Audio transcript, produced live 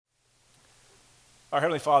Our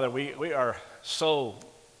Heavenly Father, we are so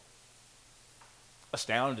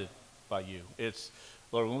astounded by you.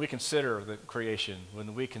 Lord, when we consider the creation,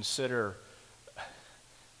 when we consider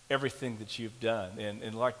everything that you've done,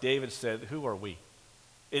 and like David said, who are we?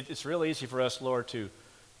 It's really easy for us, Lord,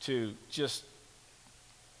 to just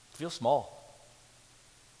feel small.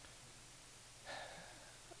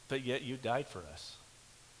 But yet you died for us.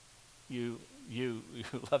 You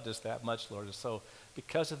loved us that much, Lord. And so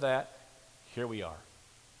because of that, here we are.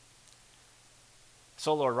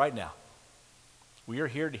 So, Lord, right now, we are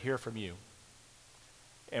here to hear from you.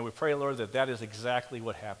 And we pray, Lord, that is exactly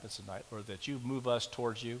what happens tonight, Lord, that you move us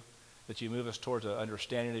towards you, that you move us towards an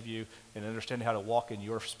understanding of you and understanding how to walk in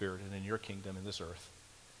your spirit and in your kingdom in this earth.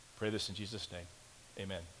 Pray this in Jesus' name.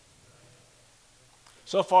 Amen.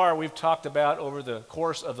 So far, we've talked about, over the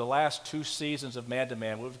course of the last 2 seasons of Man to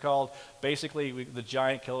Man, what we've called basically the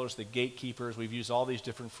giant killers, the gatekeepers. We've used all these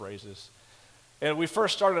different phrases. And we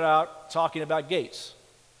first started out talking about gates.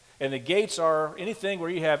 And the gates are anything where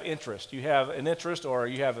you have interest. You have an interest, or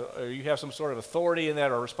you have some sort of authority in that,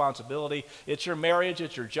 or responsibility. It's your marriage,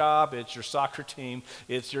 it's your job, it's your soccer team,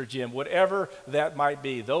 it's your gym, whatever that might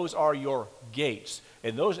be. Those are your gates.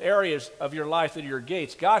 And those areas of your life that are your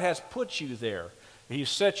gates, God has put you there. He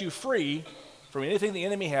set you free from anything the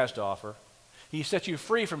enemy has to offer. He set you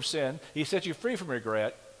free from sin. He set you free from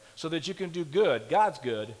regret so that you can do good, God's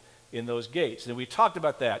good, in those gates. And we talked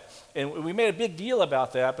about that. And we made a big deal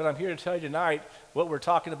about that, but I'm here to tell you tonight what we're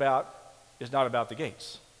talking about is not about the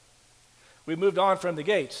gates. We moved on from the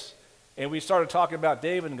gates, and we started talking about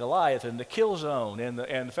David and Goliath and the kill zone and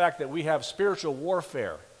the fact that we have spiritual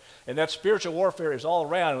warfare. And that spiritual warfare is all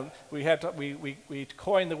around. We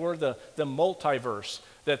coined the word the multiverse,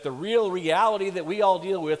 that the real reality that we all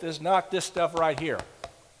deal with is not this stuff right here.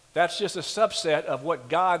 That's just a subset of what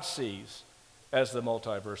God sees as the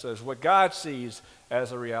multiverse, as what God sees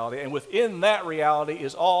as a reality. And within that reality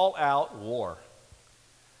is all-out war.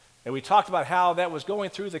 And we talked about how that was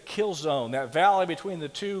going through the kill zone, that valley between the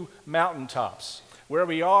 2 mountaintops, where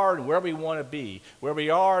we are and where we want to be, where we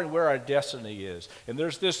are and where our destiny is. And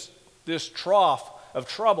there's this trough of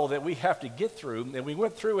trouble that we have to get through, and we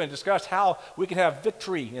went through and discussed how we can have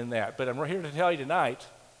victory in that. But I'm here to tell you tonight,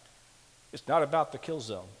 it's not about the kill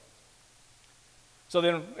zone. So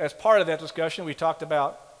then, as part of that discussion, we talked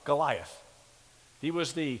about Goliath. He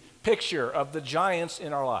was the picture of the giants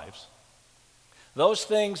in our lives. Those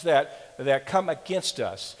things that come against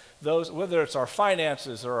us, whether it's our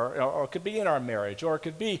finances or it could be in our marriage, or it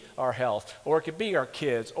could be our health, or it could be our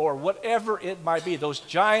kids, or whatever it might be, those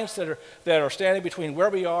giants that are standing between where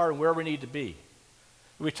we are and where we need to be.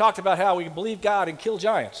 We talked about how we can believe God and kill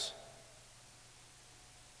giants.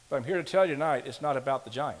 But I'm here to tell you tonight, it's not about the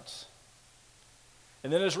giants.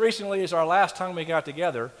 And then as recently as our last time we got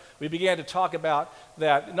together, we began to talk about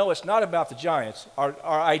that, no, it's not about the giants. Our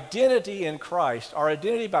identity in Christ, our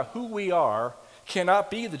identity about who we are, cannot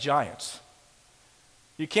be the giants.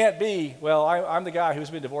 You can't be, well, I'm the guy who's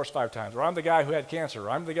been divorced 5 times, or I'm the guy who had cancer, or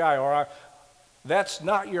I'm the guy, that's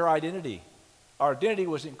not your identity. Our identity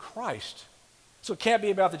was in Christ. So it can't be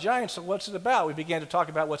about the giants. So what's it about? We began to talk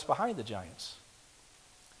about what's behind the giants.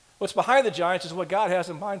 What's behind the giants is what God has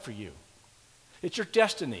in mind for you. It's your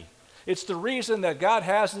destiny. It's the reason that God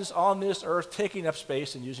has us on this earth taking up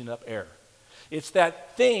space and using up air. It's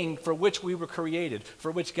that thing for which we were created, for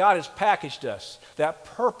which God has packaged us, that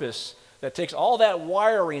purpose that takes all that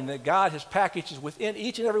wiring that God has packaged within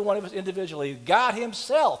each and every one of us individually. God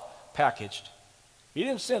himself packaged. He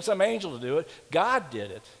didn't send some angel to do it. God did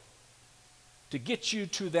it to get you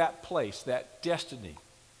to that place, that destiny.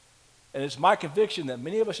 And it's my conviction that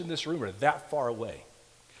many of us in this room are that far away.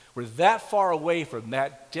 We're that far away from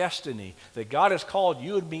that destiny that God has called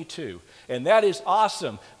you and me to. And that is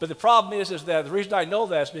awesome. But the problem is that the reason I know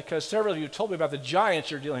that is because several of you told me about the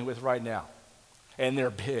giants you're dealing with right now. And they're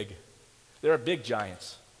big. They're big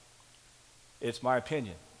giants. It's my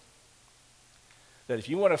opinion that if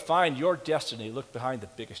you want to find your destiny, look behind the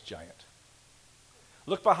biggest giant.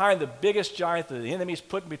 Look behind the biggest giant that the enemy's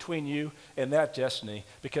put between you and that destiny,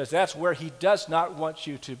 because that's where he does not want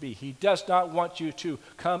you to be. He does not want you to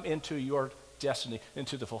come into your destiny,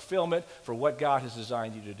 into the fulfillment for what God has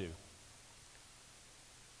designed you to do.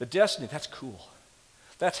 The destiny, that's cool.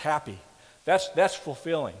 That's happy. That's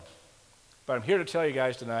fulfilling. But I'm here to tell you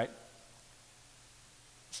guys tonight,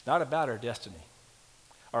 it's not about our destiny.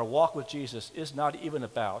 Our walk with Jesus is not even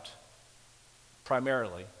about,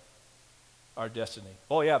 primarily, our destiny.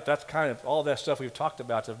 Oh yeah, that's kind of all that stuff we've talked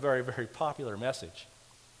about. It's a very, very popular message.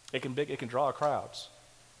 It can draw crowds.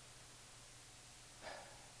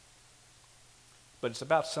 But it's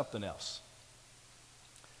about something else.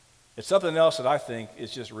 It's something else that I think is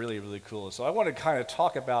just really, really cool. So I want to kind of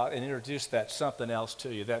talk about and introduce that something else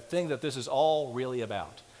to you, that thing that this is all really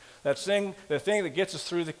about. That thing, the thing that gets us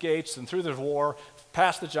through the gates and through the war,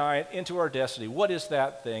 past the giant, into our destiny. What is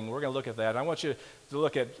that thing? We're going to look at that. And I want you to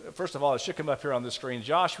look at, first of all, it should come up here on the screen,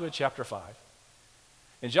 Joshua chapter 5.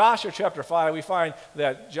 In Joshua chapter 5, we find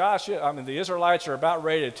that the Israelites are about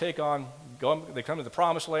ready to take on, they come to the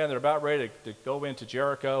promised land, they're about ready to go into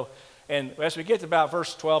Jericho. And as we get to about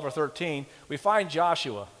verse 12 or 13, we find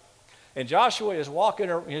Joshua. And Joshua is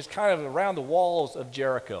he's kind of around the walls of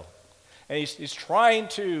Jericho. And he's trying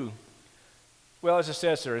to, well, as it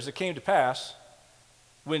says there, as it came to pass,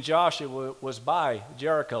 when Joshua was by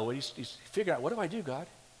Jericho, he's figuring out, what do I do, God?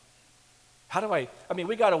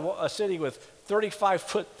 We got a city with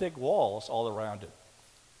 35-foot thick walls all around it.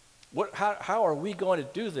 How are we going to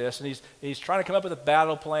do this? And he's trying to come up with a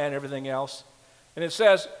battle plan and everything else. And it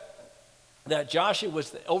says that Joshua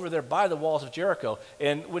was over there by the walls of Jericho.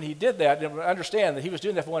 And when he did that, understand that he was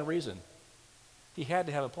doing that for one reason. He had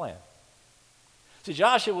to have a plan. See,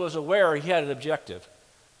 Joshua was aware he had an objective.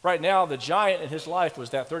 Right now, the giant in his life was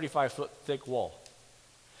that 35-foot thick wall.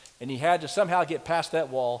 And he had to somehow get past that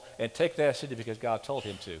wall and take that city because God told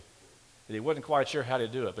him to. And he wasn't quite sure how to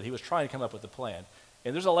do it, but he was trying to come up with a plan.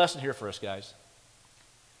 And there's a lesson here for us, guys.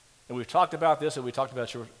 And we've talked about this, and we talked about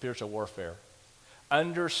spiritual warfare.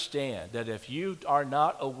 Understand that if you are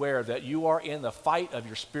not aware that you are in the fight of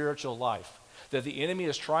your spiritual life, that the enemy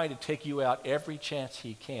is trying to take you out every chance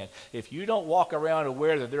he can. If you don't walk around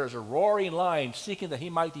aware that there is a roaring lion seeking that he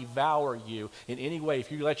might devour you in any way,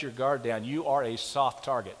 if you let your guard down, you are a soft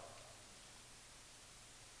target.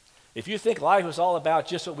 If you think life is all about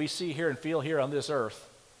just what we see here and feel here on this earth,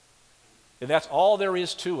 and that's all there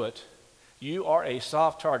is to it, you are a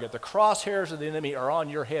soft target. The crosshairs of the enemy are on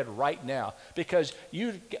your head right now because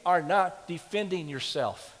you are not defending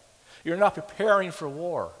yourself. You're not preparing for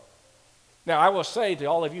war. Now, I will say to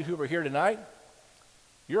all of you who are here tonight,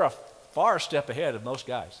 you're a far step ahead of most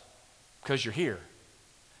guys because you're here.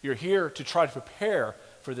 You're here to try to prepare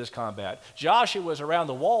for this combat. Joshua was around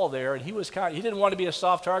the wall there, and he didn't want to be a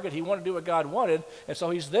soft target. He wanted to do what God wanted, and so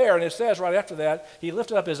he's there, and it says right after that, he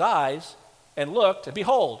lifted up his eyes and looked, and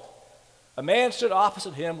behold, a man stood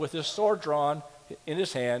opposite him with his sword drawn in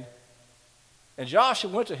his hand, and Joshua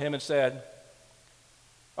went to him and said,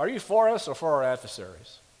 "Are you for us or for our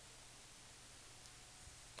adversaries?"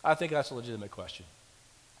 I think that's a legitimate question.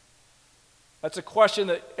 That's a question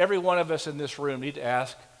that every one of us in this room need to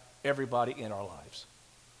ask everybody in our lives.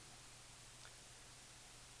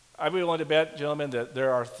 I'd be willing to bet, gentlemen, that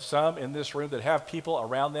there are some in this room that have people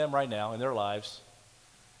around them right now in their lives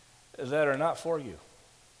that are not for you.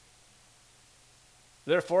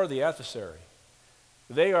 They're for the adversary.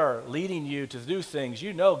 They are leading you to do things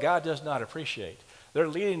you know God does not appreciate. They're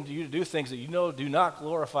leading you to do things that you know do not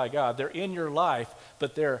glorify God. They're in your life,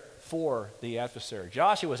 but they're for the adversary.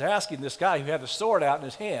 Joshua was asking this guy who had the sword out in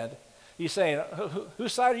his hand, he's saying,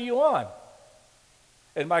 whose side are you on?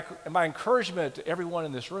 And my encouragement to everyone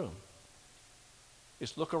in this room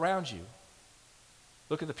is look around you.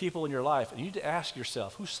 Look at the people in your life, and you need to ask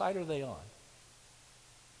yourself, whose side are they on?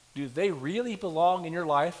 Do they really belong in your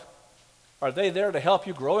life? Are they there to help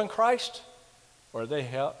you grow in Christ? Or are they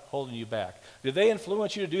holding you back? Do they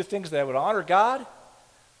influence you to do things that would honor God?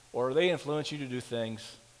 Or are they influence you to do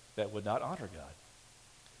things that would not honor God?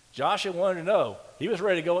 Joshua wanted to know. He was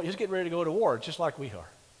ready to go. He was getting ready to go to war just like we are.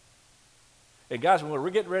 And guys, when we're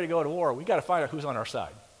getting ready to go to war, we got to find out who's on our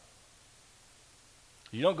side.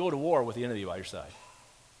 You don't go to war with the enemy by your side.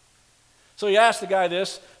 So he asked the guy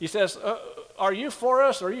this. He says, are you for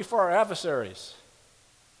us or are you for our adversaries?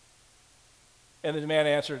 And the man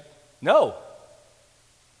answered, no.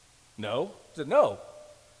 No? He said, no.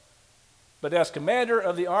 But as commander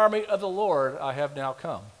of the army of the Lord, I have now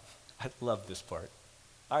come. I love this part.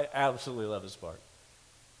 I absolutely love this part.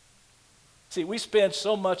 See, we spend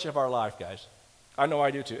so much of our life, guys. I know I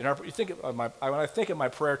do too. And when I think of my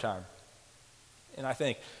prayer time, and I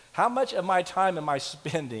think, how much of my time am I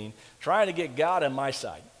spending trying to get God on my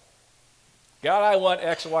side? God, I want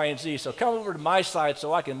X, Y, and Z, so come over to my side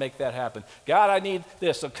so I can make that happen. God, I need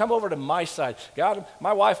this, so come over to my side. God,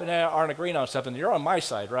 my wife and I aren't agreeing on something. You're on my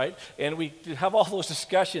side, right? And we have all those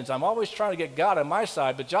discussions. I'm always trying to get God on my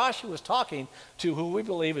side, but Joshua was talking to who we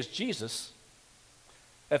believe is Jesus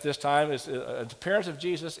at this time, is the appearance of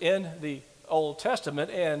Jesus in the Old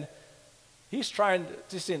Testament, and he's trying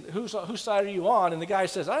to see whose side are you on? And the guy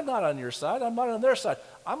says, I'm not on your side. I'm not on their side.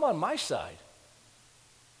 I'm on my side.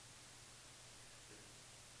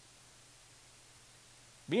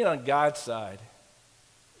 Being on God's side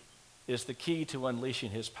is the key to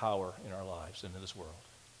unleashing his power in our lives and in this world.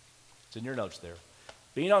 It's in your notes there.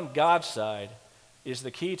 Being on God's side is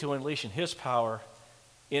the key to unleashing his power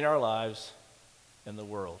in our lives and the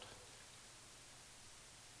world.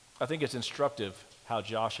 I think it's instructive how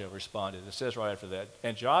Joshua responded. It says right after that,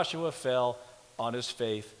 and Joshua fell on his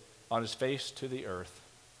face to the earth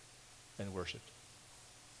and worshiped.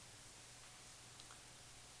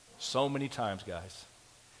 So many times, guys,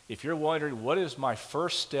 if you're wondering what is my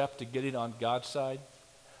first step to getting on God's side,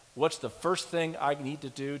 what's the first thing I need to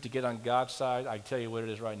do to get on God's side, I can tell you what it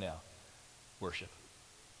is right now. Worship.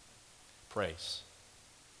 Praise.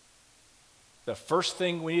 The first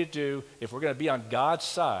thing we need to do if we're going to be on God's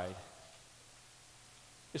side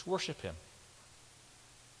is worship him.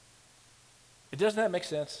 Doesn't that make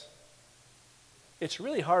sense? It's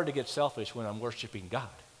really hard to get selfish when I'm worshiping God.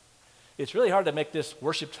 It's really hard to make this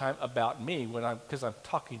worship time about me because I'm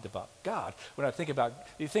talking about God. When I think about,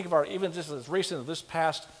 you think of even just as recent this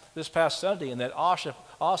past Sunday and that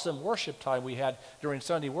awesome worship time we had during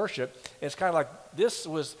Sunday worship, it's kind of like this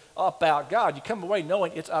was about God. You come away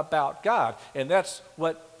knowing it's about God, and that's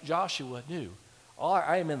what Joshua knew.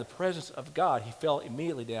 I am in the presence of God. He fell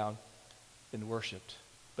immediately down and worshiped.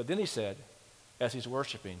 But then he said, as he's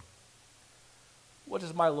worshiping, what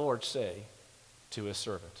does my Lord say to his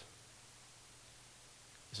servant?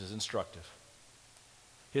 This is instructive.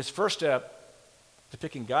 His first step to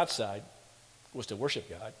picking God's side was to worship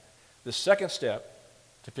God. The second step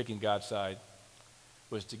to picking God's side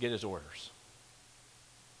was to get his orders.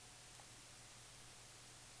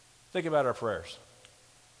 Think about our prayers.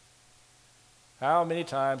 How many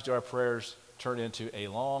times do our prayers turn into a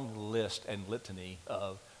long list and litany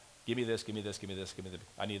of, give me this, give me this, give me this, give me this,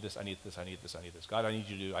 I need this, I need this, I need this, I need this. God, I need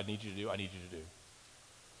you to do, I need you to do, I need you to do.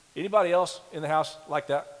 Anybody else in the house like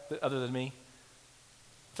that other than me?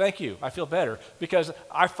 Thank you. I feel better because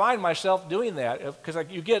I find myself doing that because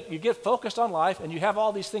you get focused on life and you have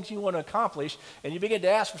all these things you want to accomplish and you begin to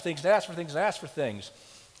ask for things and ask for things and ask for things.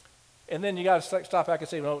 And then you got to stop back and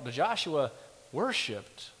say, well, Joshua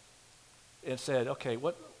worshipped and said, okay,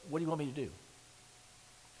 what do you want me to do?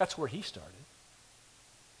 That's where he started.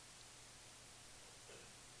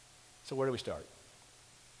 So where do we start?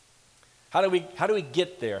 How do we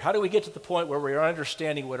get there? How do we get to the point where we are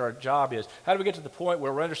understanding what our job is? How do we get to the point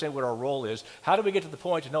where we're understanding what our role is? How do we get to the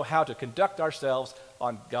point to know how to conduct ourselves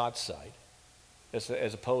on God's side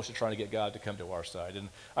as opposed to trying to get God to come to our side? And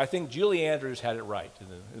I think Julie Andrews had it right in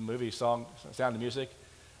the movie Sound of Music.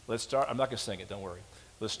 Let's start. I'm not going to sing it, don't worry.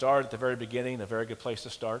 Let's start at the very beginning, a very good place to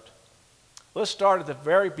start. Let's start at the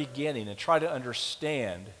very beginning and try to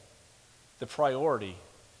understand the priority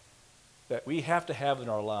that we have to have in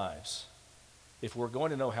our lives if we're going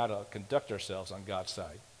to know how to conduct ourselves on God's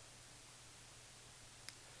side.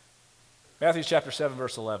 Matthew chapter 7,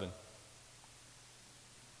 verse 11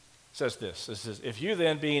 says this. It says, if you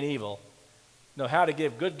then, being evil, know how to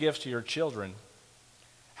give good gifts to your children,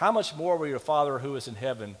 how much more will your Father who is in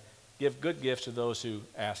heaven give good gifts to those who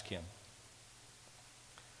ask him?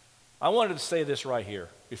 I wanted to say this right here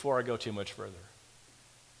before I go too much further.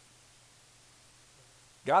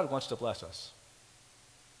 God wants to bless us.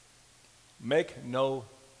 Make no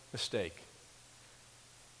mistake.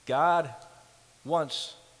 God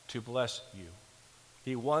wants to bless you.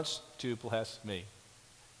 He wants to bless me.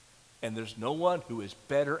 And there's no one who is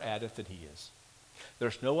better at it than he is.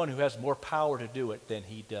 There's no one who has more power to do it than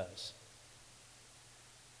he does.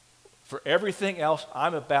 For everything else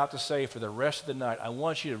I'm about to say for the rest of the night, I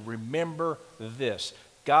want you to remember this.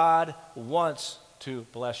 God wants to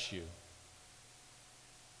bless you.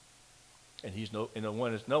 And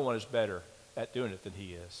no one is better at doing it than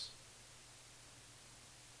he is.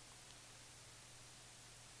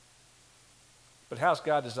 But how's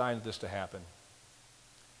God designed this to happen?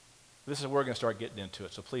 This is where we're going to start getting into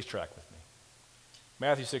it, so please track with me.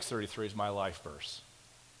 Matthew 6:33 is my life verse.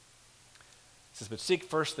 It says, but seek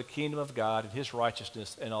first the kingdom of God and his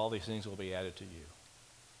righteousness, and all these things will be added to you.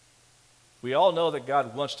 We all know that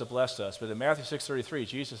God wants to bless us, but in Matthew 6:33,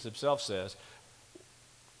 Jesus himself says,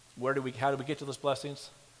 how do we get to those blessings?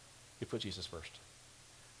 We put Jesus first.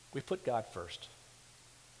 We put God first.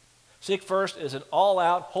 Seek first is an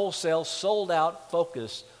all-out, wholesale, sold-out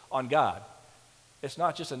focus on God. It's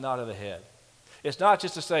not just a nod of the head. It's not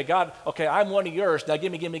just to say, God, okay, I'm one of yours, now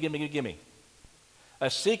give me. A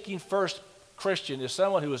seeking first Christian is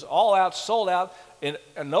someone who is all out, sold out, and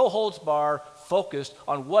no holds bar, focused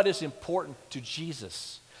on what is important to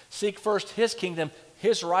Jesus. Seek first his kingdom,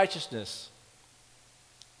 his righteousness,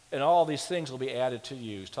 and all these things will be added to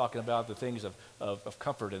you. He's talking about the things of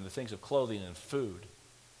comfort and the things of clothing and food.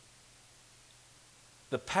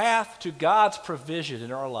 The path to God's provision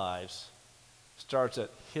in our lives starts at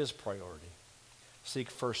his priority. Seek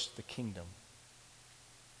first the kingdom.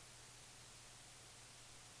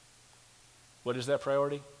 What is that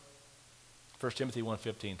priority? 1 Timothy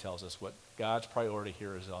 1:15 tells us what God's priority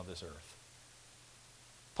here is on this earth.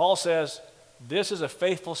 Paul says, this is a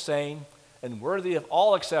faithful saying and worthy of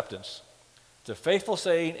all acceptance. It's a faithful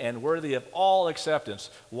saying and worthy of all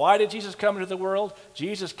acceptance. Why did Jesus come into the world?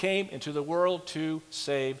 Jesus came into the world to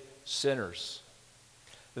save sinners.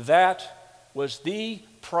 That was the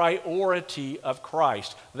priority of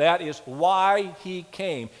Christ. That is why he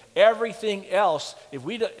came. Everything else, if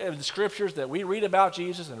we in the scriptures that we read about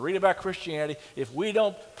Jesus and read about Christianity, if we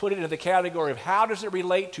don't put it in the category of how does it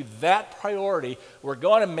relate to that priority, we're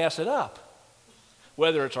going to mess it up.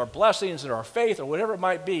 Whether it's our blessings or our faith or whatever it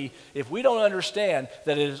might be, if we don't understand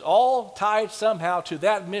that it is all tied somehow to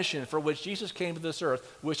that mission for which Jesus came to this earth,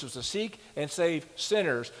 which was to seek and save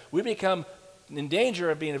sinners, we become in danger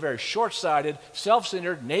of being a very short-sighted,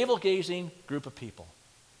 self-centered, navel-gazing group of people.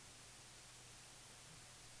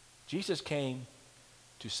 Jesus came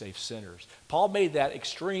to save sinners. Paul made that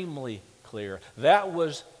extremely clear. That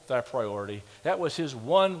was the priority. That was his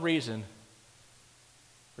one reason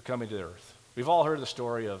for coming to earth. We've all heard the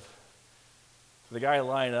story of the guy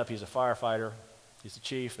lining up. He's a firefighter. He's the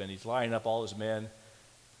chief, and he's lining up all his men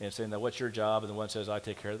and saying, now, what's your job? And the one says, I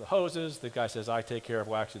take care of the hoses. The guy says, I take care of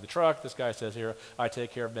waxing the truck. This guy says here, I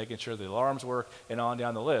take care of making sure the alarms work, and on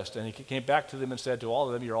down the list. And he came back to them and said to all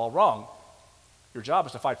of them, you're all wrong. Your job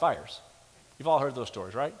is to fight fires. You've all heard those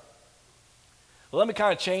stories, right? Well, let me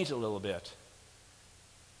kind of change it a little bit.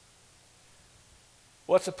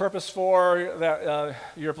 What's the purpose for that,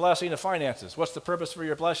 your blessing of finances? What's the purpose for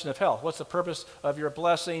your blessing of health? What's the purpose of your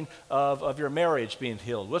blessing of your marriage being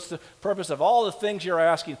healed? What's the purpose of all the things you're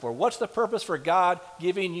asking for? What's the purpose for God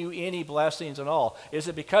giving you any blessings and all? Is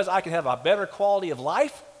it because I can have a better quality of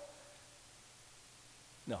life?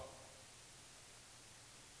 No.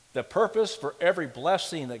 The purpose for every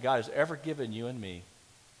blessing that God has ever given you and me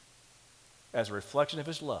as a reflection of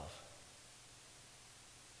his love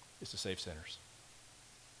is to save sinners.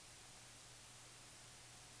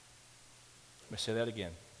 Let me say that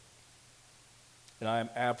again. And I am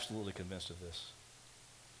absolutely convinced of this.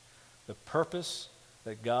 The purpose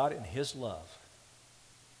that God in his love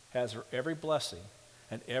has for every blessing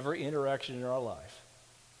and every interaction in our life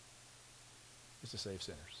is to save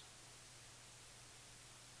sinners.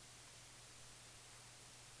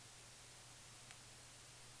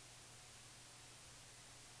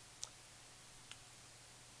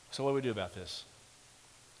 So what do we do about this?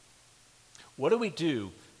 What do we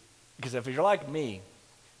do? Because if you're like me,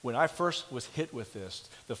 when I first was hit with this,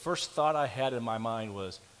 the first thought I had in my mind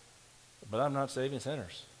was, but I'm not saving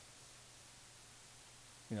sinners.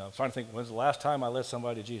 I'm trying to think, when's the last time I led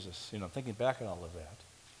somebody to Jesus? Thinking back on all of that.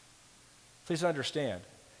 Please understand,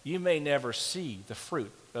 you may never see the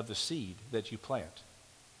fruit of the seed that you plant.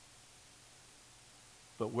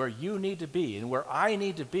 But where you need to be and where I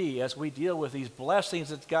need to be as we deal with these blessings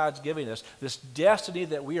that God's giving us, this destiny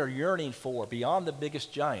that we are yearning for beyond the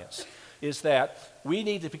biggest giants, is that we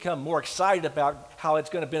need to become more excited about how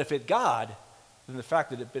it's going to benefit God than the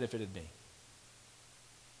fact that it benefited me.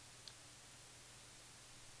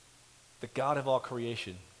 The God of all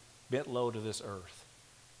creation bent low to this earth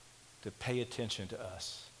to pay attention to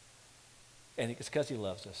us. And it's because he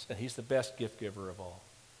loves us, and he's the best gift giver of all.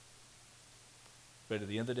 But at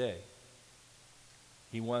the end of the day,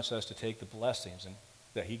 he wants us to take the blessings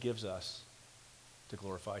that he gives us to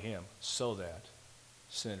glorify him so that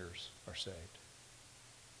sinners are saved.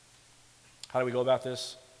 How do we go about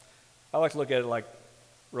this? I like to look at it like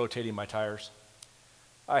rotating my tires.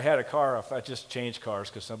 I had a car, I just changed cars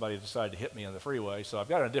because somebody decided to hit me on the freeway, so I've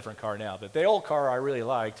got a different car now. But the old car I really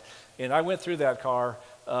liked, and I went through that car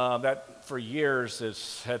that for years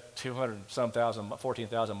it's had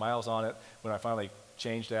 14,000 miles on it when I finally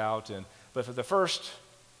changed out. But for the first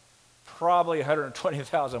probably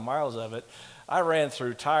 120,000 miles of it, I ran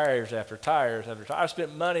through tires after tires after tires. I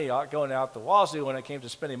spent money going out the wazoo when it came to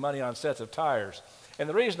spending money on sets of tires. And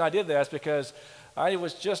the reason I did that is because I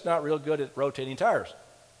was just not real good at rotating tires.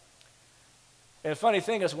 And the funny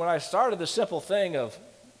thing is, when I started the simple thing of,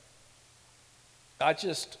 I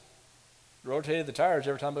just rotated the tires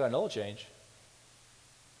every time I got an oil change,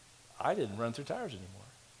 I didn't run through tires anymore.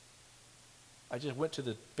 I just went to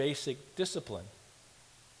the basic discipline.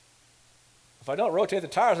 If I don't rotate the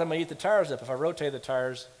tires, I'm going to eat the tires up. If I rotate the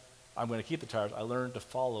tires, I'm going to keep the tires. I learned to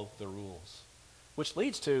follow the rules, which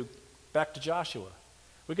leads to back to Joshua.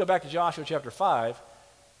 We go back to Joshua chapter 5.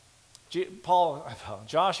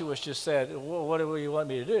 Joshua just said, well, what do you want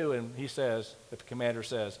me to do? And he says, the commander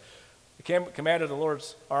says, the commander of the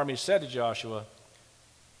Lord's army said to Joshua,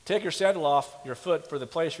 Take your sandal off your foot, for the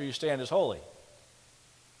place where you stand is holy.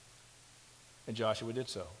 And Joshua did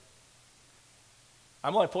so.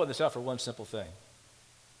 I'm only putting this out for one simple thing.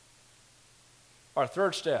 Our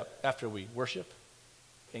third step after we worship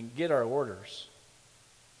and get our orders,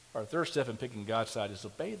 our third step in picking God's side is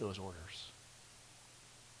obey those orders.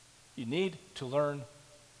 You need to learn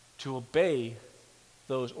to obey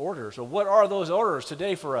those orders. So what are those orders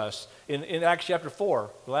today for us? In Acts chapter 4,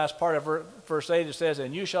 the last part of verse 8, it says,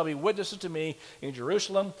 "And you shall be witnesses to me in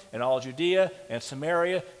Jerusalem and all Judea and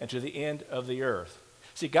Samaria and to the end of the earth."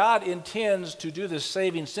 See, God intends to do this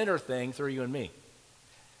saving sinner thing through you and me.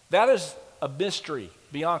 That is a mystery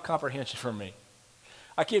beyond comprehension for me.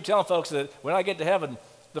 I keep telling folks that when I get to heaven,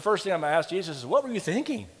 the first thing I'm going to ask Jesus is, what were you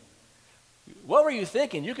thinking? What were you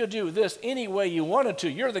thinking? You could do this any way you wanted to.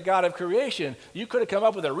 You're the God of creation. You could have come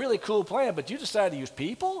up with a really cool plan, but you decided to use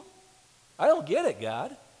people? I don't get it,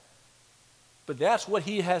 God. But that's what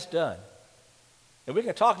he has done. And we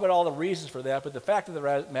can talk about all the reasons for that, but the fact of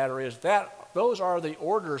the matter is that those are the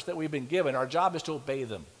orders that we've been given. Our job is to obey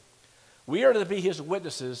them. We are to be his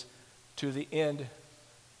witnesses to the end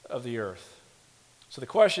of the earth. So the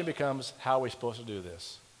question becomes, how are we supposed to do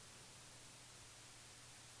this?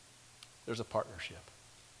 There's a partnership.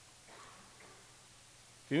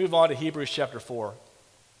 If you move on to Hebrews chapter 4,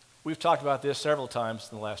 we've talked about this several times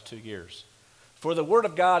in the last 2 years. For the word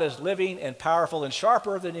of God is living and powerful and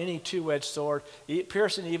sharper than any two-edged sword,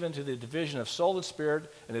 piercing even to the division of soul and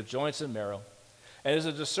spirit and of joints and marrow, and is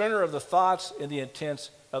a discerner of the thoughts and the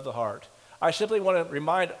intents of the heart. I simply want to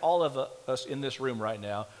remind all of us in this room right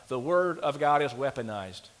now, the word of God is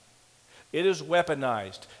weaponized. It is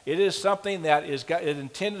weaponized. It is something that is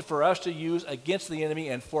intended for us to use against the enemy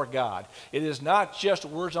and for God. It is not just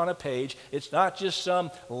words on a page. It's not just some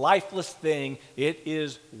lifeless thing. It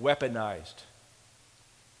is weaponized.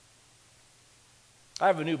 I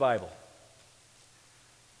have a new Bible.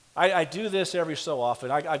 I do this every so often.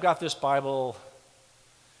 I got this Bible,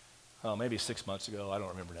 maybe 6 months ago. I don't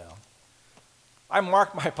remember now. I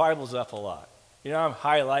mark my Bibles up a lot. You know, I'm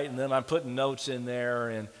highlighting them. I'm putting notes in there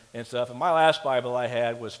and stuff. And my last Bible I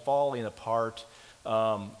had was falling apart.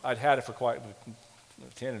 I'd had it for quite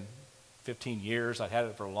 10, 15 years. I'd had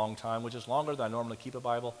it for a long time, which is longer than I normally keep a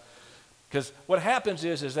Bible. Because what happens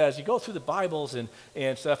is that as you go through the Bibles and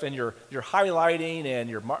stuff, and you're highlighting and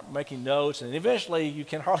you're making notes, and eventually you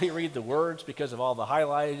can hardly read the words because of all the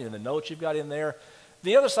highlighting and the notes you've got in there.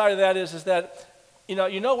 The other side of that is that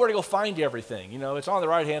you know where to go find everything. You know, it's on the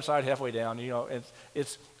right-hand side halfway down. You know,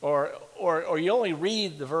 or you only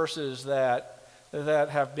read the verses that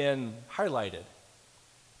have been highlighted.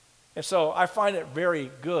 And so I find it very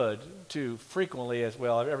good to frequently, as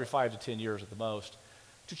well, every 5 to 10 years at the most,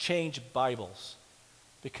 to change Bibles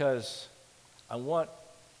because I want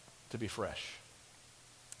to be fresh.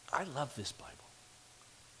 I love this Bible.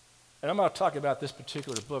 And I'm going to talk about this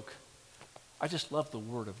particular book. I just love the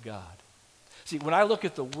Word of God. See, when I look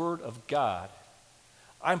at the Word of God,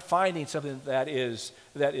 I'm finding something that is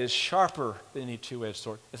sharper than any two-edged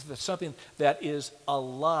sword. It's something that is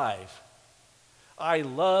alive. I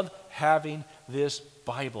love having this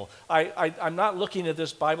Bible. I'm not looking at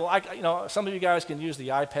this Bible. Some of you guys can use the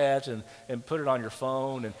iPads and put it on your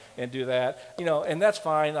phone and do that. And that's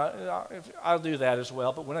fine. I'll do that as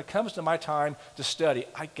well. But when it comes to my time to study,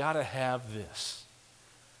 I gotta have this.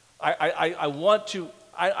 I want to.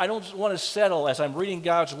 I don't want to settle as I'm reading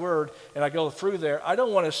God's Word and I go through there. I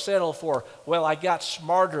don't want to settle for, well, I got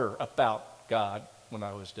smarter about God when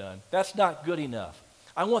I was done. That's not good enough.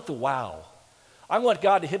 I want the wow. I want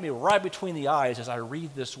God to hit me right between the eyes as I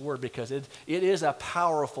read this Word because it is a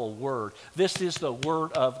powerful Word. This is the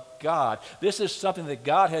Word of God. This is something that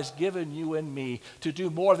God has given you and me to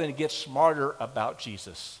do more than get smarter about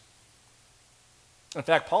Jesus. In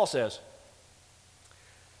fact, Paul says,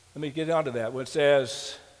 let me get on to that. When it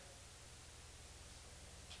says,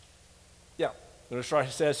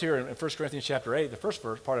 it says here in 1 Corinthians chapter 8, the first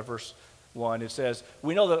verse, part of verse 1, it says,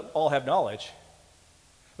 we know that all have knowledge,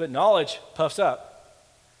 but knowledge puffs up,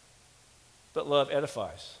 but love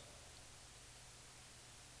edifies.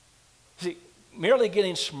 See, merely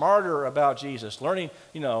getting smarter about Jesus, learning,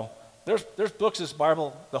 there's books in this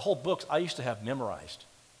Bible, the whole books I used to have memorized.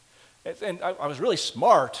 And I was really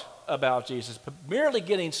smart about Jesus, but merely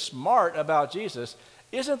getting smart about Jesus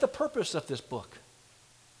isn't the purpose of this book.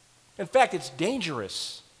 In fact, it's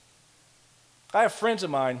dangerous. I have friends of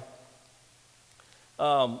mine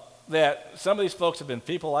that some of these folks have been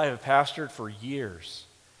people I have pastored for years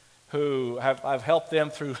who I've helped them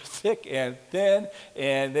through thick and thin,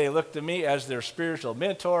 and they look to me as their spiritual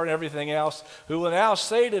mentor and everything else, who will now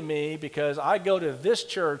say to me, because I go to this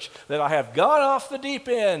church, that I have gone off the deep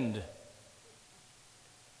end.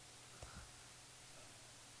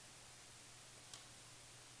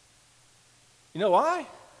 You know why?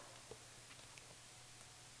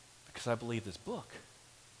 Because I believe this book.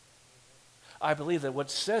 I believe that what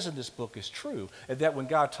it says in this book is true, and that when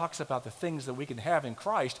God talks about the things that we can have in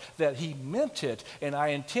Christ, that he meant it, and I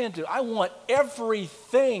intend to. I want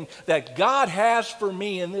everything that God has for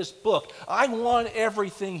me in this book. I want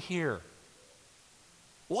everything here.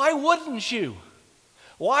 Why wouldn't you?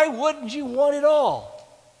 Why wouldn't you want it all?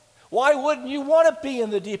 Why wouldn't you want to be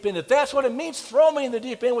in the deep end? If that's what it means, throw me in the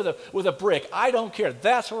deep end with a brick. I don't care.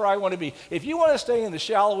 That's where I want to be. If you want to stay in the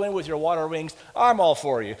shallow end with your water wings, I'm all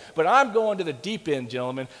for you. But I'm going to the deep end,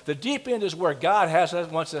 gentlemen. The deep end is where God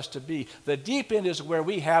wants us to be. The deep end is where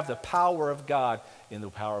we have the power of God in the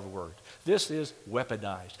power of the Word. This is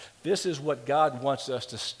weaponized. This is what God wants us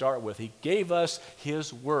to start with. He gave us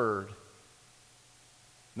his Word,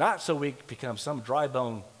 not so we become some dry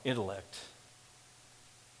bone intellect,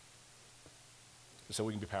 so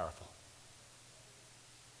we can be powerful.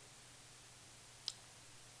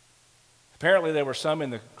 Apparently there were some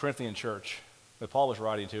in the Corinthian church that Paul was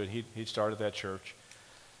writing to, and he'd started that church,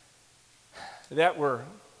 that were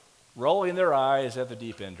rolling their eyes at the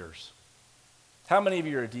deep enders. How many of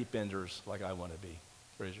you are deep enders like I want to be?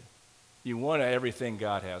 Raise your. You want everything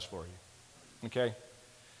God has for you. Okay?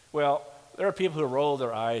 Well, there are people who roll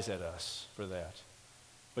their eyes at us for that,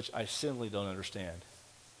 which I simply don't understand.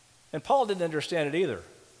 And Paul didn't understand it either.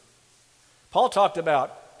 Paul talked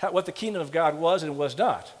about what the kingdom of God was and was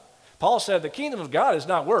not. Paul said the kingdom of God is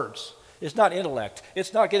not words. It's not intellect.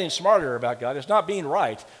 It's not getting smarter about God. It's not being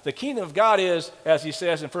right. The kingdom of God is, as he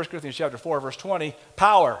says in 1 Corinthians chapter 4, verse 20,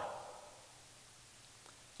 power.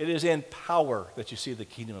 It is in power that you see the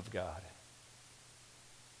kingdom of God.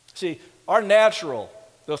 See, our natural,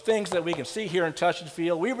 the things that we can see, hear, and touch and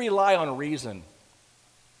feel, we rely on reason.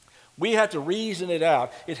 We have to reason it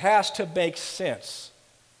out. It has to make sense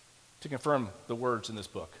to confirm the words in this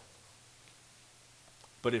book.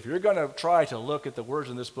 But if you're going to try to look at the words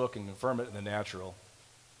in this book and confirm it in the natural,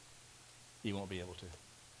 you won't be able to.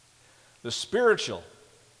 The spiritual,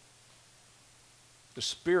 the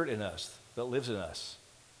spirit in us that lives in us,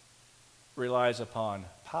 relies upon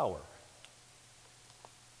power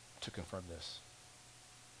to confirm this.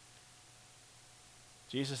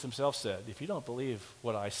 Jesus himself said, if you don't believe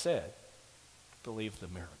what I said, believe the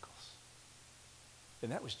miracles.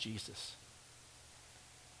 And that was Jesus.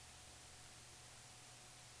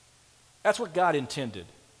 That's what God intended,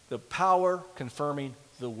 the power confirming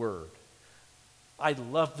the word. I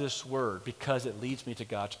love this word because it leads me to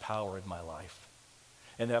God's power in my life.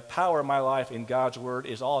 And that power in my life in God's word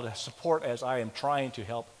is all to support as I am trying to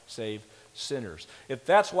help save sinners. If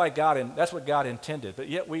that's what God intended, but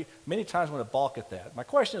yet we many times want to balk at that. My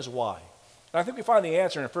question is why? And I think we find the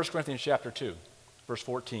answer in 1 Corinthians chapter 2, verse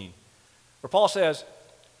 14, where Paul says,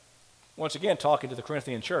 once again talking to the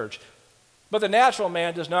Corinthian church, but the natural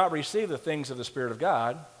man does not receive the things of the Spirit of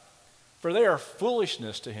God, for they are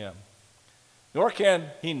foolishness to him, nor can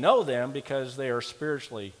he know them because they are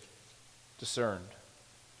spiritually discerned.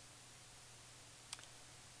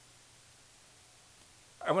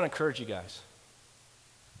 I want to encourage you guys.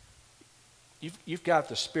 You've got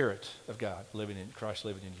the Spirit of God living in Christ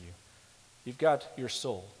living in you. You've got your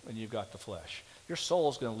soul and you've got the flesh. Your soul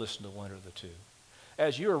is going to listen to one or the two.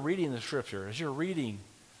 As you're reading the Scripture, as you're reading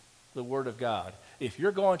the Word of God, if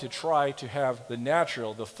you're going to try to have the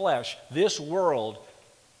natural, the flesh, this world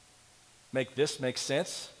make this make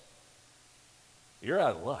sense, you're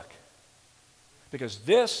out of luck. Because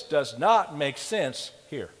this does not make sense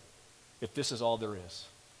here, if this is all there is.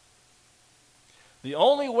 The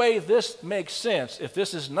only way this makes sense, if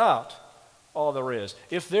this is not all there is,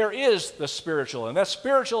 if there is the spiritual, and that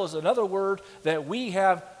spiritual is another word that we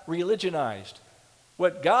have religionized.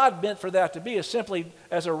 What God meant for that to be is simply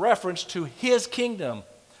as a reference to his kingdom.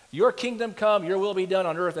 Your kingdom come, your will be done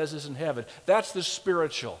on earth as is in heaven. That's the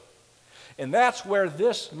spiritual. And that's where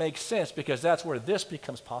this makes sense, because that's where this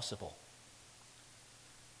becomes possible.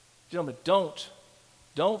 Gentlemen, don't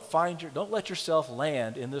let yourself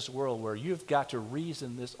land in this world where you've got to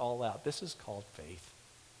reason this all out. This is called faith.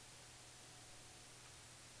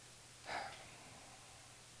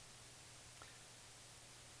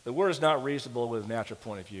 The word is not reasonable with a natural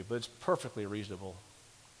point of view, but it's perfectly reasonable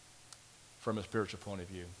from a spiritual point of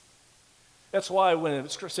view. That's why when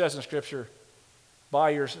it says in Scripture,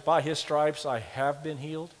 by his stripes I have been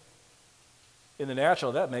healed, in the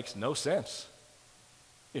natural that makes no sense.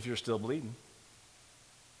 if you're still bleeding.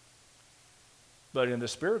 But in the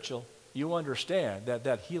spiritual, you understand that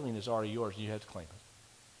that healing is already yours and you have to claim it.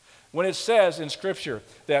 When it says in Scripture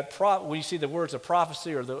that when you see the words of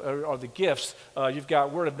prophecy or the gifts, you've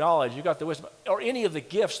got word of knowledge, you've got the wisdom, or any of the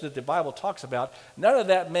gifts that the Bible talks about, none of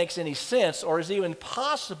that makes any sense or is even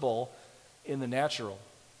possible in the natural.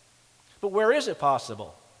 But where is it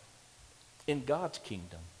possible? In God's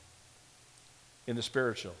kingdom, in the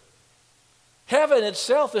spiritual. Heaven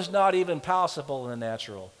itself is not even possible in the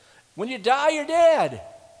natural. When you die, you're dead.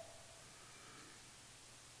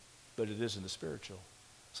 But it is in the spiritual.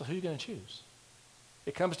 So who are you going to choose?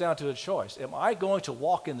 It comes down to a choice. Am I going to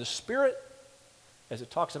walk in the Spirit, as it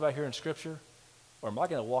talks about here in Scripture, or am I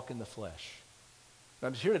going to walk in the flesh? And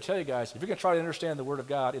I'm here to tell you guys, if you're going to try to understand the Word of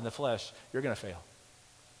God in the flesh, you're going to fail.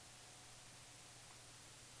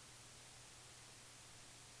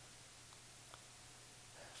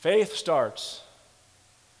 Faith starts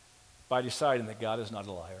by deciding that God is not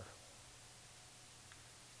a liar.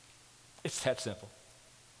 It's that simple.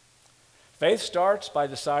 Faith starts by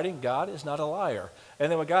deciding God is not a liar.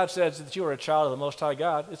 And then when God says that you are a child of the Most High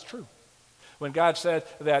God, it's true. When God said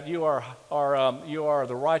that you are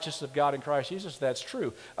the righteousness of God in Christ Jesus, that's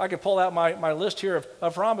true. I can pull out my list here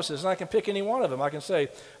of promises, and I can pick any one of them. I can say,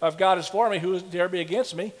 if God is for me, who dare be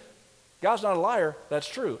against me? God's not a liar. That's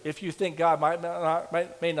true. If you think God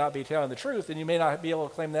may not be telling the truth, then you may not be able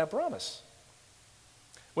to claim that promise.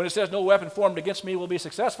 When it says no weapon formed against me will be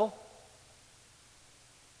successful,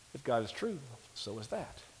 if God is true, so is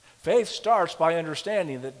that. Faith starts by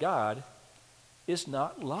understanding that God is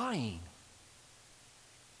not lying.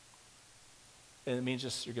 And it means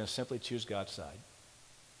you're going to simply choose God's side.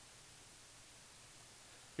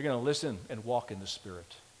 You're going to listen and walk in the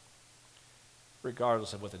Spirit,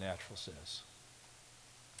 regardless of what the natural says.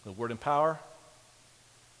 The word and power,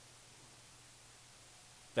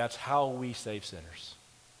 that's how we save sinners.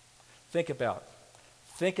 Think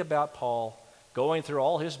about Paul going through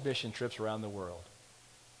all his mission trips around the world.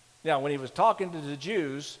 Now, when he was talking to the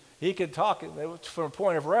Jews, he could talk from a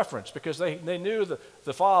point of reference because they knew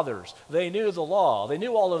the fathers, they knew the law, they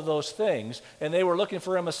knew all of those things, and they were looking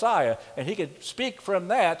for a Messiah. And he could speak from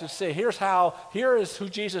that to say, here is who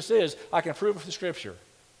Jesus is. I can prove it with the Scripture.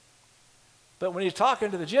 But when he's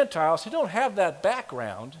talking to the Gentiles who don't have that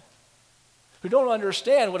background, who don't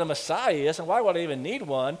understand what a Messiah is and why would I even need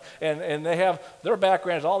one, and they have their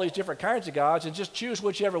background as all these different kinds of gods, and just choose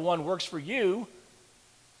whichever one works for you.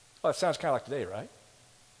 Well, that sounds kind of like today, right?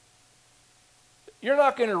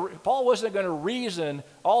 Paul wasn't going to reason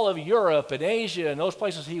all of Europe and Asia and those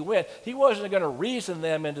places he went. He wasn't going to reason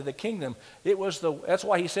them into the kingdom. That's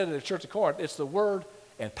why he said to the church of Corinth, it's the word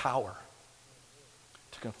and power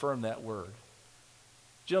to confirm that word.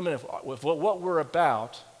 Gentlemen, if what we're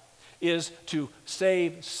about is to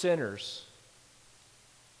save sinners,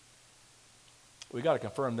 we got to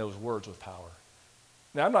confirm those words with power.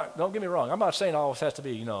 Now, don't get me wrong, I'm not saying all this has to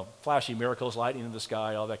be, flashy miracles, lightning in the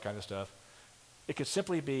sky, all that kind of stuff. It could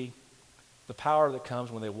simply be the power that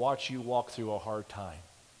comes when they watch you walk through a hard time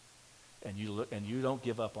and you don't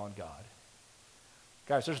give up on God.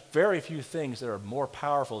 Guys, there's very few things that are more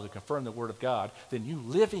powerful to confirm the Word of God than you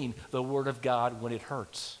living the Word of God when it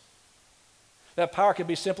hurts. That power can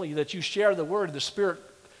be simply that you share the Word, the Spirit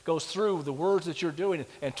goes through the words that you're doing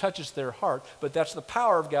and touches their heart, but that's the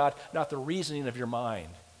power of God, not the reasoning of your mind.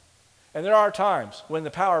 And there are times when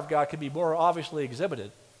the power of God can be more obviously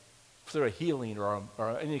exhibited through a healing or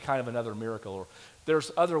any kind of another miracle. Or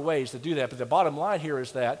there's other ways to do that, but the bottom line here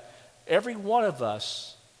is that every one of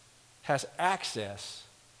us has access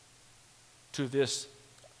to this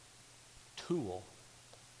tool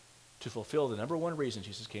to fulfill the number one reason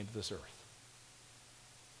Jesus came to this earth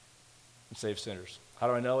and save sinners. How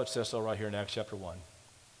do I know? It says so right here in Acts chapter 1.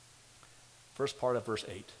 First part of verse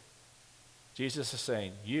 8. Jesus is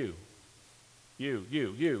saying, you,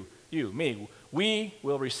 me, we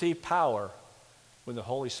will receive power when the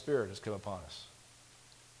Holy Spirit has come upon us.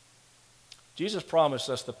 Jesus promised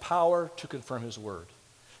us the power to confirm his word.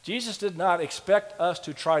 Jesus did not expect us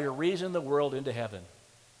to try to reason the world into heaven.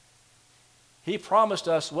 He promised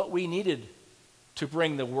us what we needed to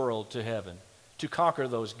bring the world to heaven, to conquer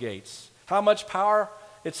those gates. How much power?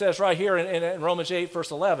 It says right here in Romans 8,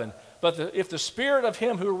 verse 11, but if the Spirit of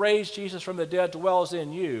him who raised Jesus from the dead dwells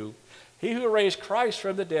in you, he who raised Christ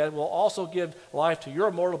from the dead will also give life to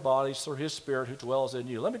your mortal bodies through his Spirit who dwells in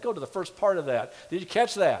you. Let me go to the first part of that. Did you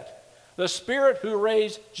catch that? The Spirit who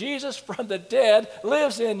raised Jesus from the dead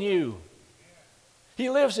lives in you.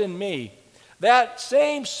 He lives in me. That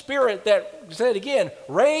same Spirit that, said again,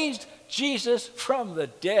 raised Jesus from the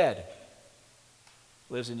dead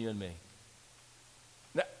lives in you and me.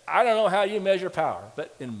 Now, I don't know how you measure power,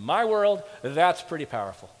 but in my world, that's pretty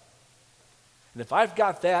powerful. And if I've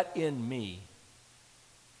got that in me,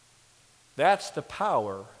 that's the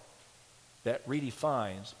power that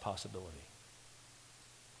redefines possibility.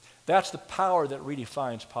 That's the power that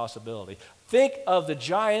redefines possibility. Think of the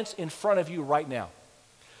giants in front of you right now.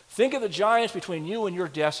 Think of the giants between you and your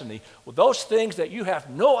destiny. Well, those things that you have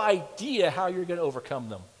no idea how you're going to overcome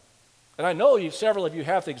them. And I know several of you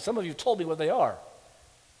have things. Some of you told me what they are.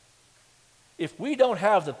 If we don't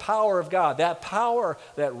have the power of God, that power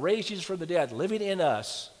that raised Jesus from the dead living in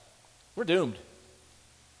us, we're doomed.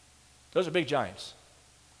 Those are big giants.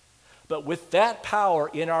 But with that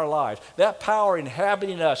power in our lives, that power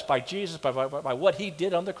inhabiting us by Jesus, by what he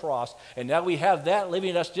did on the cross, and now we have that living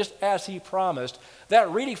in us just as he promised, that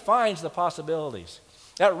redefines the possibilities.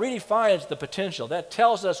 That redefines the potential. That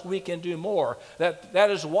tells us we can do more.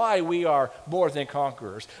 That is why we are more than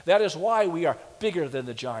conquerors. That is why we are bigger than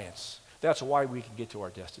the giants. That's why we can get to our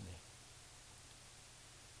destiny.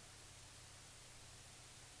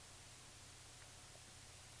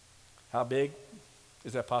 How big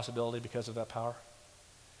is that possibility because of that power?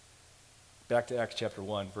 Back to Acts chapter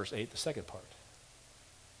 1, verse 8, the second part,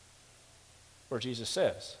 where Jesus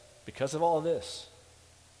says, because of all of this,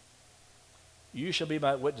 you shall be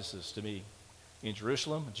my witnesses to me in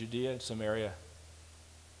Jerusalem, Judea, and Samaria,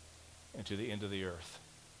 and to the end of the earth.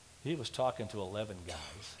 He was talking to 11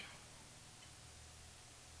 guys.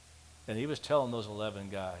 And he was telling those 11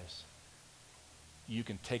 guys, you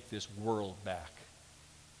can take this world back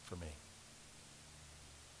for me.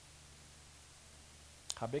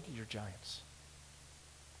 How big are your giants?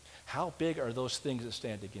 How big are those things that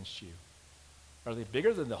stand against you? Are they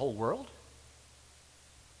bigger than the whole world?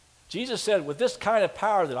 Jesus said, with this kind of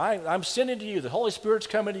power that I'm sending to you, the Holy Spirit's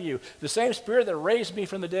coming to you, the same Spirit that raised me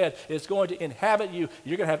from the dead is going to inhabit you.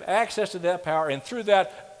 You're going to have access to that power, and through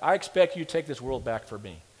that, I expect you to take this world back for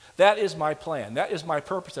me. That is my plan. That is my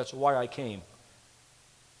purpose. That's why I came.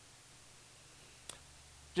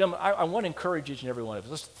 Gentlemen, I want to encourage each and every one of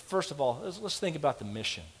us. First of all, let's think about the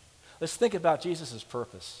mission. Let's think about Jesus'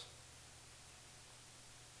 purpose.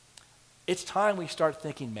 It's time we start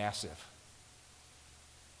thinking massive.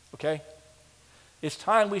 Okay? It's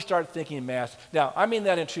time we start thinking massive. Now, I mean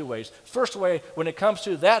that in two ways. First way, when it comes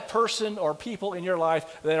to that person or people in your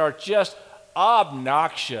life that are just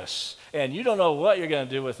obnoxious and you don't know what you're going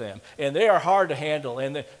to do with them and they are hard to handle,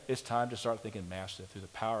 and it's time to start thinking massive through the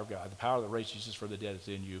power of God. The power that raised Jesus from the dead is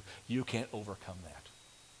in you. You can't overcome that.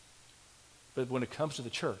 But when it comes to the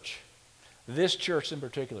church, this church in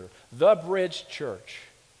particular, the Bridge Church,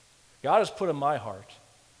 God has put in my heart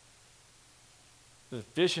the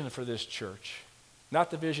vision for this church.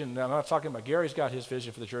 Not the vision, now I'm not talking about, Gary's got his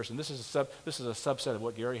vision for the church, and this is a subset of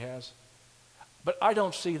what Gary has. But I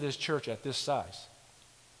don't see this church at this size.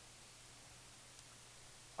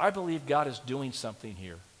 I believe God is doing something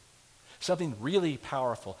here. Something really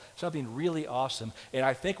powerful, something really awesome. And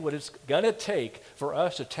I think what it's going to take for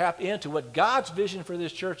us to tap into what God's vision for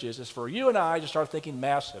this church is for you and I to start thinking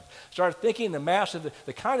massive. Start thinking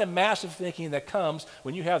the kind of massive thinking that comes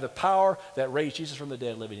when you have the power that raised Jesus from the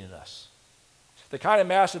dead living in us. The kind of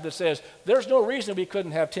massive that says, there's no reason we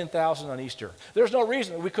couldn't have 10,000 on Easter. There's no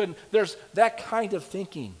reason we couldn't. There's that kind of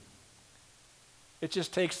thinking. It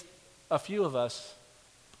just takes a few of us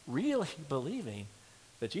really believing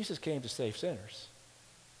that Jesus came to save sinners,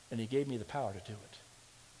 and he gave me the power to do it.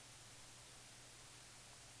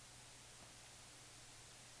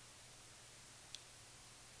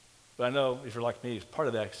 But I know if you're like me, part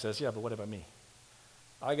of that says, yeah, but what about me?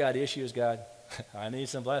 I got issues, God. I need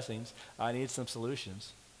some blessings. I need some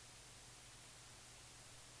solutions.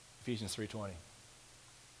 Ephesians 3:20.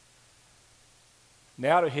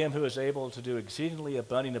 Now to him who is able to do exceedingly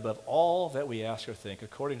abundant above all that we ask or think,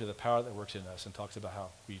 according to the power that works in us, and talks about how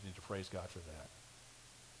we need to praise God for that.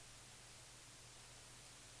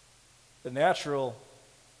 The natural,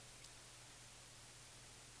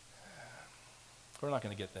 we're not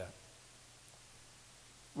going to get that.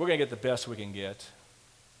 We're going to get the best we can get.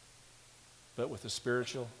 But with the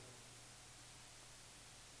spiritual,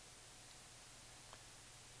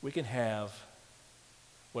 we can have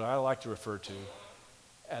what I like to refer to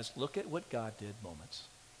as look at what God did moments.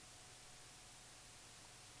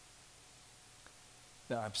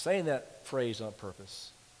 Now, I'm saying that phrase on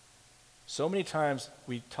purpose. So many times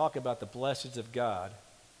we talk about the blessings of God,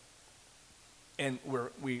 and we're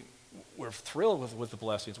thrilled with the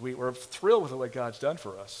blessings. We're thrilled with what God's done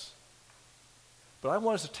for us. But I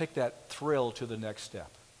want us to take that thrill to the next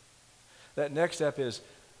step. That next step is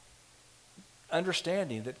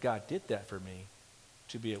understanding that God did that for me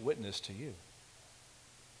to be a witness to you.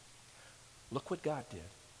 Look what God did.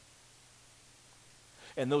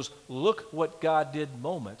 And those look what God did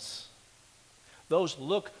moments, those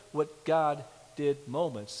look what God did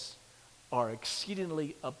moments are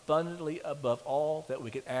exceedingly abundantly above all that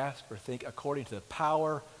we could ask or think according to the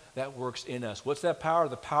power that works in us. What's that power?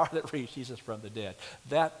 The power that raised Jesus from the dead.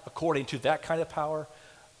 That, according to that kind of power,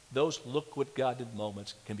 those look what God did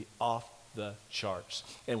moments can be off the charts.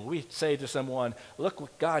 And when we say to someone, look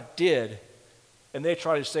what God did, and they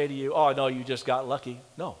try to say to you, oh, no, you just got lucky.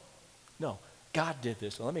 No, God did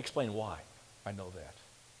this. Well, let me explain why I know that.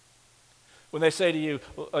 When they say to you,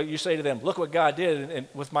 you say to them, look what God did and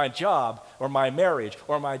with my job or my marriage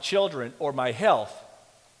or my children or my health.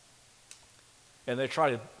 And they try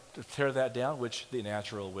to tear that down, which the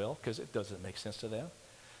natural will, because it doesn't make sense to them.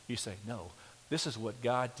 You say, no, this is what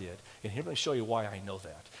God did. And here, let me show you why I know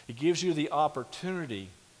that. It gives you the opportunity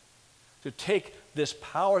to take this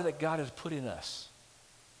power that God has put in us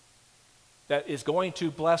that is going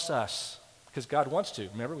to bless us, because God wants to.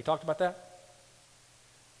 Remember, we talked about that?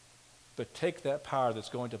 But take that power that's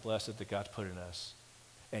going to bless it that God's put in us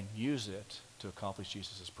and use it to accomplish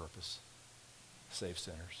Jesus' purpose, save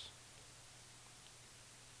sinners.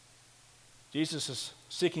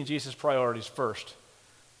 Seeking Jesus' priorities first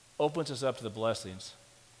opens us up to the blessings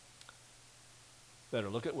that are,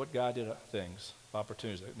 look at what God did, things,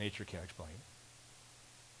 opportunities that nature can't explain.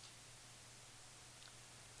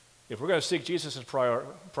 If we're going to seek Jesus'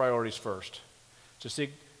 priorities first, to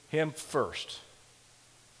seek him first,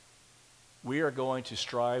 we are going to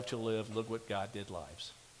strive to live, look what God did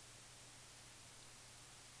lives.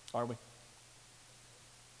 Aren't we?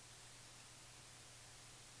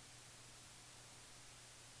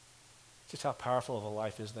 Just how powerful of a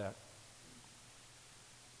life is that?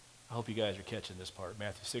 I hope you guys are catching this part.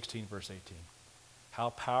 Matthew 16, verse 18.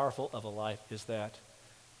 How powerful of a life is that?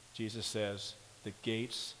 Jesus says, the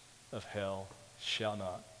gates of hell shall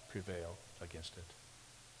not prevail against it.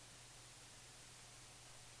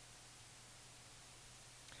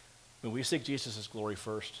 When we seek Jesus' glory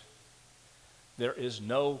first, there is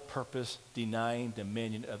no purpose denying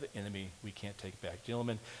dominion of the enemy we can't take back.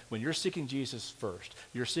 Gentlemen, when you're seeking Jesus first,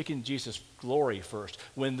 you're seeking Jesus' glory first.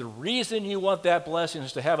 When the reason you want that blessing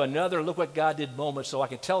is to have another look what God did moment so I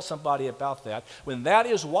can tell somebody about that, when that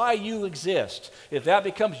is why you exist, if that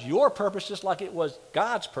becomes your purpose just like it was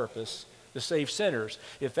God's purpose to save sinners,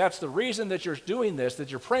 if that's the reason that you're doing this, that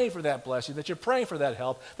you're praying for that blessing, that you're praying for that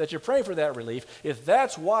help, that you're praying for that relief, if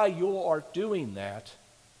that's why you are doing that,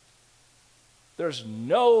 there's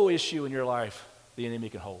no issue in your life the enemy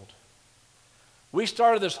can hold. We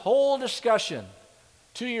started this whole discussion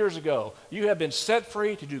 2 years ago. You have been set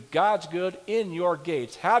free to do God's good in your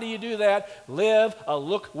gates. How do you do that? Live a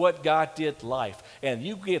look what God did life. And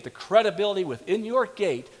you get the credibility within your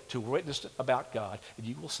gate to witness about God, and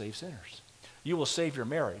you will save sinners. You will save your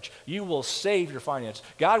marriage. You will save your finance.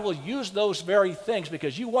 God will use those very things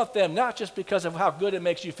because you want them not just because of how good it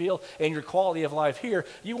makes you feel and your quality of life here.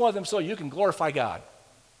 You want them so you can glorify God.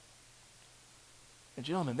 And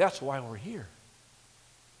gentlemen, that's why we're here,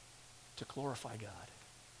 to glorify God.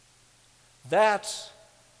 That's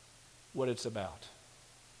what it's about.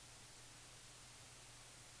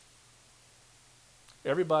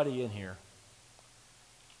 Everybody in here,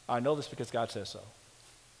 I know this because God says so.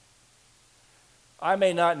 I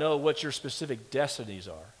may not know what your specific destinies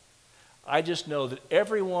are. I just know that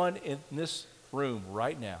everyone in this room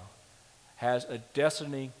right now has a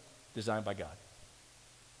destiny designed by God.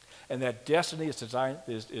 And that destiny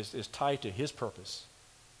is tied to his purpose,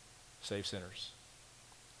 save sinners.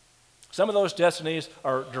 Some of those destinies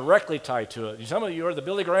are directly tied to it. Some of you are the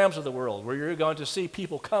Billy Grahams of the world, where you're going to see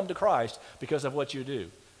people come to Christ because of what you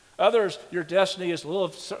do. Others, your destiny is a little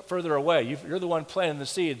further away. You're the one planting the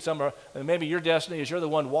seed. Maybe your destiny is you're the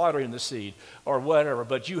one watering the seed or whatever.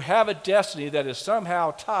 But you have a destiny that is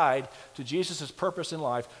somehow tied to Jesus' purpose in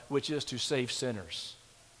life, which is to save sinners.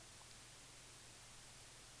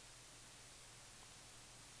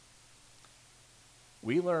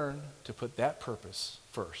 We learn to put that purpose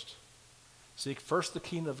first. Seek first the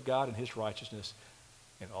kingdom of God and his righteousness,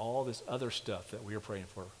 and all this other stuff that we are praying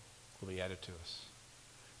for will be added to us.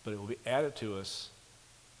 But it will be added to us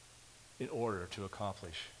in order to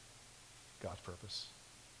accomplish God's purpose.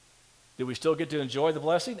 Do we still get to enjoy the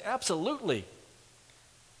blessing? Absolutely.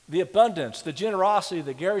 The abundance, the generosity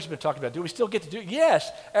that Gary's been talking about, do we still get to do it?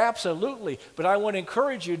 Yes, absolutely. But I want to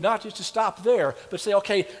encourage you not just to stop there, but say,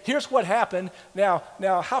 okay, here's what happened. Now,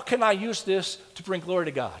 how can I use this to bring glory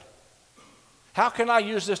to God? How can I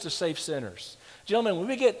use this to save sinners? Gentlemen, when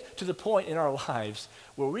we get to the point in our lives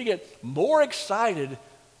where we get more excited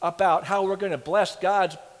about how we're going to bless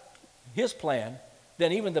his plan,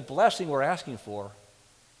 than even the blessing we're asking for,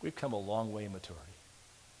 we've come a long way in maturity.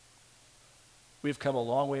 We've come a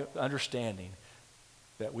long way understanding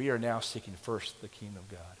that we are now seeking first the kingdom of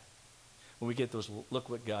God. When we get those look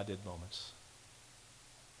what God did moments.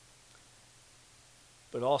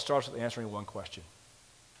 But it all starts with answering one question.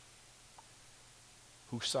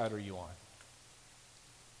 Whose side are you on?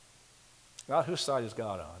 Not whose side is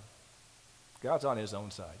God on. God's on his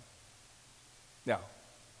own side. Now,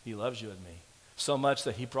 he loves you and me so much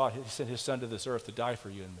that he sent his son to this earth to die for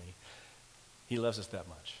you and me. He loves us that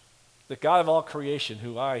much. The God of all creation,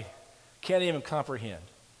 who I can't even comprehend,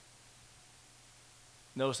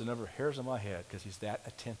 knows the number of hairs on my head because he's that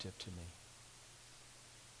attentive to me.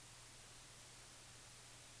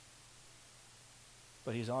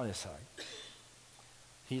 But he's on his side.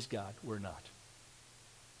 He's God, we're not.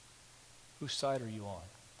 Whose side are you on?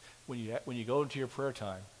 When you go into your prayer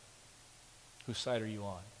time, whose side are you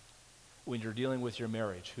on? When you're dealing with your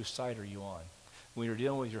marriage, whose side are you on? When you're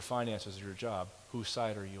dealing with your finances or your job, whose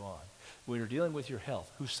side are you on? When you're dealing with your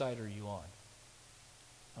health, whose side are you on?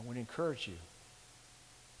 I want to encourage you.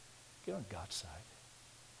 Get on God's side.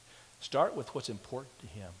 Start with what's important to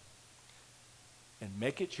him. And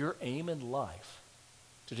make it your aim in life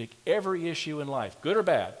to take every issue in life, good or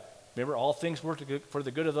bad. Remember, all things work for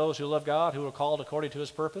the good of those who love God, who are called according to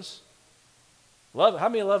his purpose. How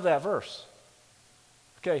many love that verse?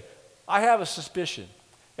 Okay, I have a suspicion,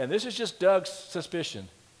 and this is just Doug's suspicion.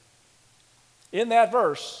 In that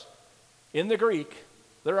verse, in the Greek,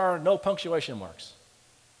 there are no punctuation marks.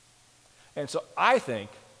 And so I think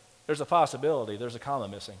there's a possibility there's a comma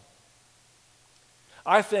missing.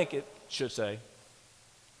 I think it should say,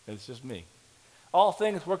 and it's just me, all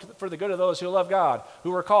things work for the good of those who love God,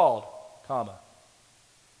 who are called, comma,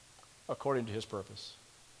 according to his purpose.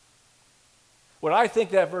 What I think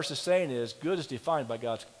that verse is saying is good is defined by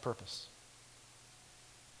God's purpose.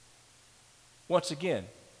 Once again,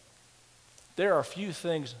 there are few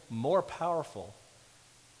things more powerful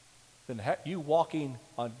than you walking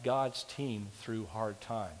on God's team through hard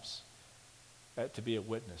times to be a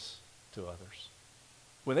witness to others.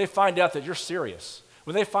 When they find out that you're serious,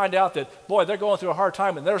 when they find out that, boy, they're going through a hard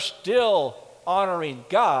time and they're still honoring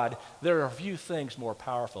God, there are few things more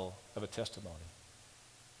powerful of a testimony.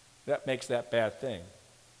 That makes that bad thing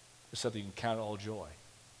something you can count all joy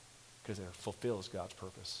because it fulfills God's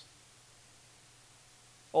purpose.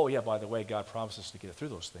 Oh, yeah, by the way, God promises to get through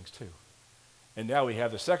those things too. And now we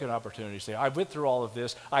have the second opportunity to say, I went through all of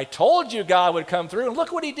this. I told you God would come through, and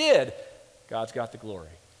look what he did. God's got the glory.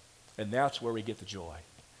 And that's where we get the joy.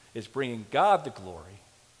 It's bringing God the glory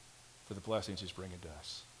for the blessings he's bringing to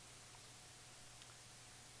us.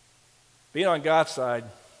 Being on God's side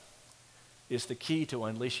is the key to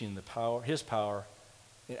unleashing his power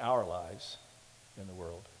in our lives in the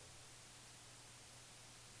world.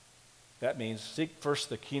 That means seek first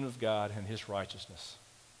the kingdom of God and his righteousness.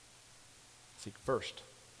 Seek first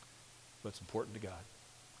what's important to God.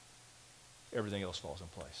 Everything else falls in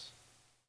place.